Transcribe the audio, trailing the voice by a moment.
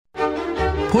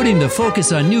putting the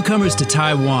focus on newcomers to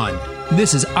Taiwan.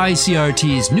 This is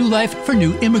ICRT's New Life for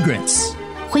New Immigrants.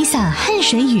 挥洒汗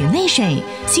水与泪水，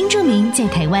新住民在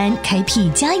台湾开辟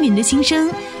家园的心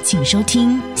声，请收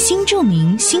听新住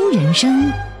民新人生。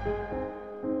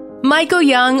Michael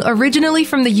Young, originally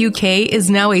from the UK, is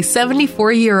now a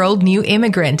 74-year-old new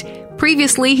immigrant.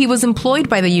 Previously, he was employed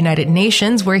by the United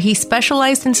Nations, where he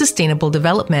specialized in sustainable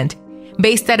development.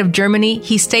 Based out of Germany,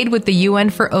 he stayed with the UN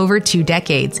for over 2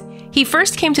 decades. He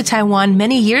first came to Taiwan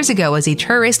many years ago as a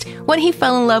tourist when he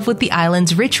fell in love with the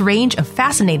island's rich range of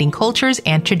fascinating cultures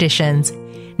and traditions.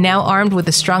 Now armed with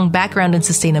a strong background in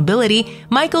sustainability,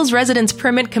 Michael's residence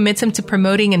permit commits him to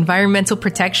promoting environmental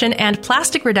protection and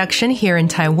plastic reduction here in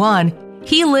Taiwan.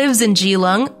 He lives in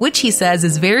Keelung, which he says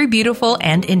is very beautiful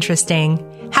and interesting.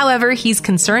 However, he's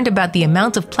concerned about the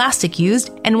amount of plastic used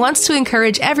and wants to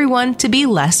encourage everyone to be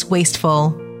less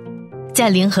wasteful. 在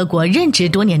联合国任职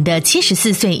多年的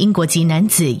74岁英国籍男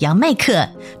子杨麦克，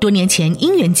多年前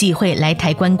因缘际会来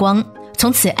台观光，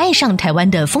从此爱上台湾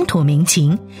的风土民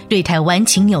情，对台湾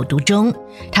情有独钟。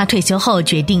他退休后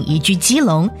决定移居基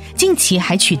隆，近期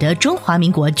还取得中华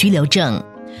民国居留证。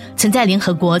曾在联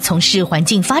合国从事环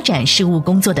境发展事务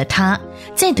工作的他，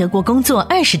在德国工作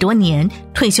20多年，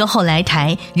退休后来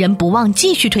台，仍不忘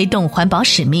继续推动环保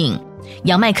使命。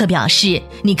杨麦克表示，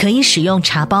你可以使用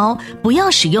茶包，不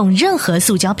要使用任何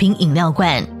塑胶瓶饮料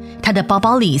罐。他的包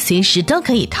包里随时都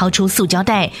可以掏出塑胶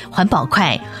袋、环保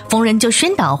筷，逢人就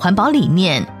宣导环保理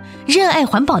念。热爱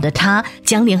环保的他，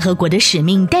将联合国的使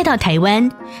命带到台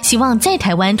湾，希望在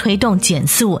台湾推动减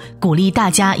塑，鼓励大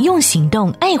家用行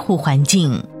动爱护环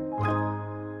境。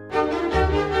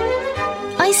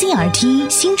ICRT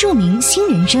新住民新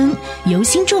人生由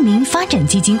新住民发展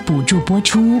基金补助播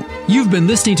出。 You've been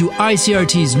listening to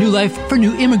ICRT's New Life for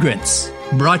New Immigrants,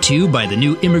 brought to you by the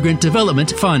New Immigrant Development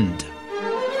Fund.